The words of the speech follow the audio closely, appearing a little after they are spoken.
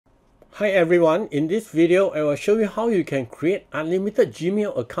Hi everyone, in this video I will show you how you can create unlimited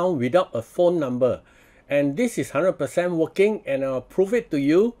Gmail account without a phone number, and this is 100% working, and I'll prove it to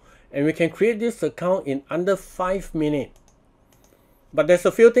you, and we can create this account in under 5 minutes. But there's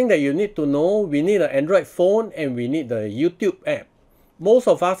a few things that you need to know. We need an Android phone and we need the YouTube app. Most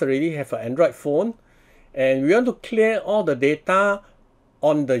of us already have an Android phone, and we want to clear all the data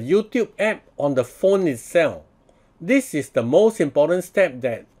on the YouTube app on the phone itself. This is the most important step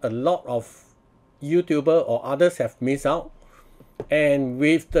that a lot of YouTubers or others have missed out. And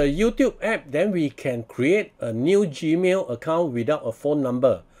with the YouTube app, then we can create a new Gmail account without a phone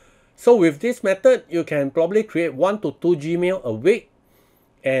number. So with this method, you can probably create 1 to 2 Gmail a week.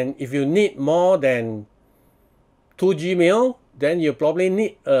 And if you need more than 2 Gmail, then you probably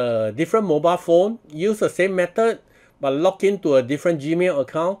need a different mobile phone. Use the same method, but log into a different Gmail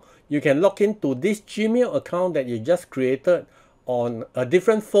account. You can log into this Gmail account that you just created on a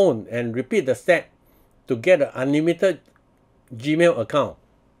different phone and repeat the step to get an unlimited Gmail account.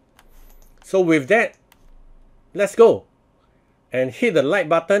 So with that, let's go. And hit the like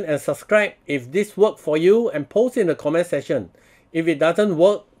button and subscribe if this worked for you, and post in the comment section. If it doesn't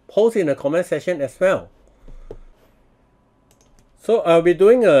work, post in the comment section as well. So I'll be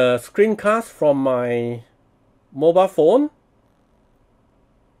doing a screencast from my mobile phone,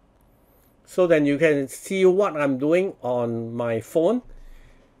 so then you can see what I'm doing on my phone.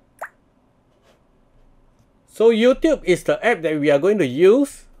 So YouTube is the app that we are going to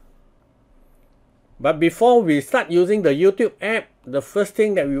use. But before we start using the YouTube app, the first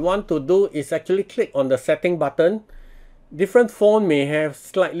thing that we want to do is actually click on the setting button. Different phone may have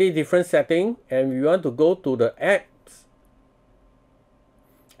slightly different setting, and we want to go to the apps.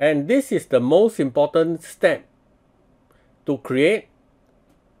 And this is the most important step to create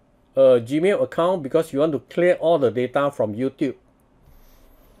a Gmail account, because you want to clear all the data from YouTube.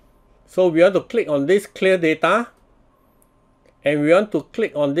 So we want to click on this clear data, and we want to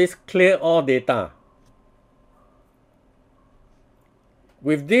click on this clear all data.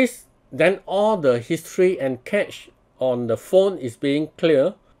 With this, then all the history and cache on the phone is being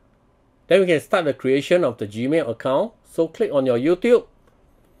clear. Then we can start the creation of the Gmail account. So click on your YouTube,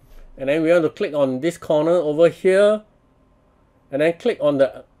 and then we want to click on this corner over here, and then click on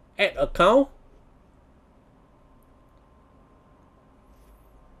the add account.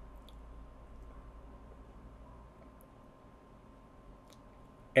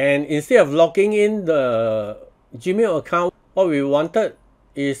 And instead of logging in the Gmail account, what we wanted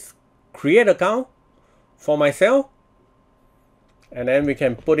is create account for myself, and then we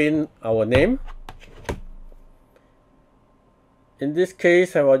can put in our name. In this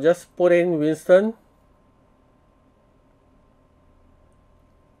case, I will just put in Winston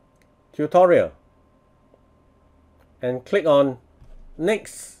Tutorial and click on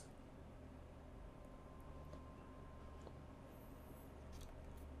next.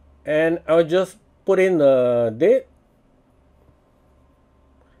 And I'll just put in the date,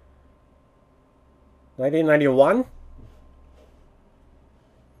 1991.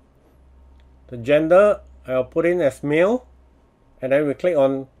 The gender, I'll put in as male, and then we click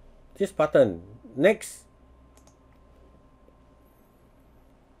on this button, next.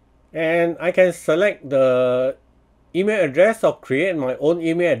 And I can select the email address or create my own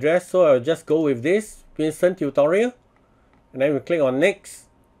email address, so I'll just go with this, Winston Tutorial, and then we click on next.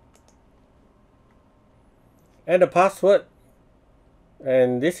 And the password,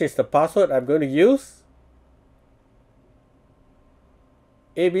 and this is the password I'm going to use,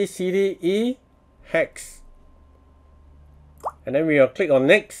 ABCDE hex, and then we will click on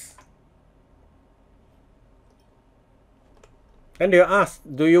next. And they'll ask,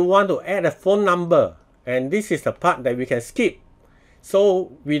 do you want to add a phone number? And this is the part that we can skip,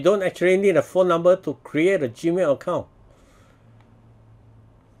 so we don't actually need a phone number to create a Gmail account.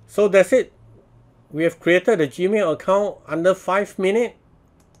 So that's it. We have created a Gmail account under 5 minutes.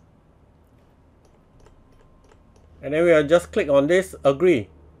 And then we will just click on this, agree.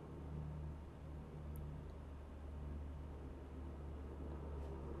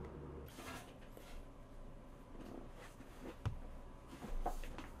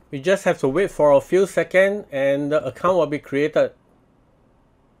 We just have to wait for a few seconds and the account will be created.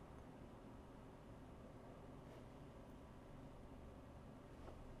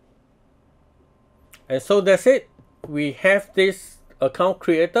 And so that's it. We have this account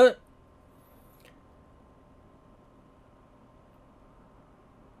created.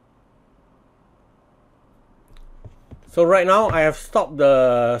 So right now I have stopped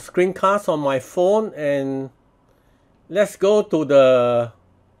the screencast on my phone, and let's go to the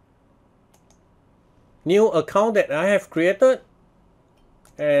new account that I have created.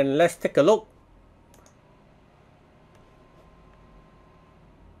 And let's take a look.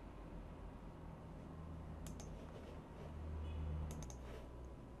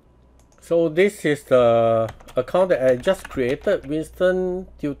 So this is the account that I just created,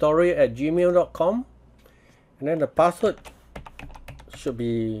 winstontutorial@gmail.com, and then the password should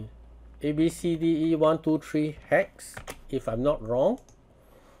be ABCDE123 hex, if I'm not wrong.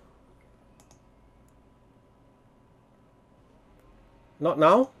 Not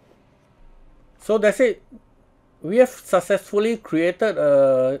now. So that's it. We have successfully created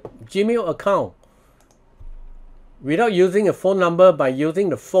a Gmail account without using a phone number, by using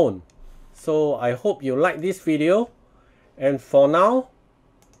the phone. So I hope you like this video, and for now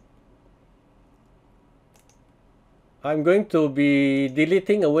I'm going to be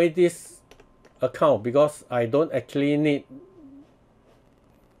deleting away this account because I don't actually need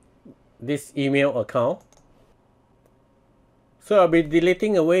this email account. So I'll be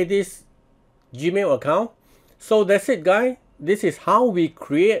deleting away this Gmail account. So that's it, guys. This is how we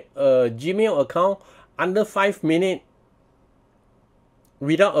create a Gmail account under 5 minutes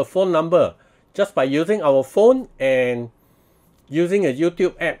without a phone number, just by using our phone and using a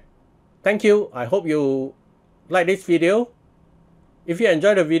YouTube app. Thank you. I hope you like this video. If you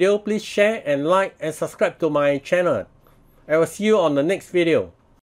enjoyed the video, please share and like and subscribe to my channel. I will see you on the next video.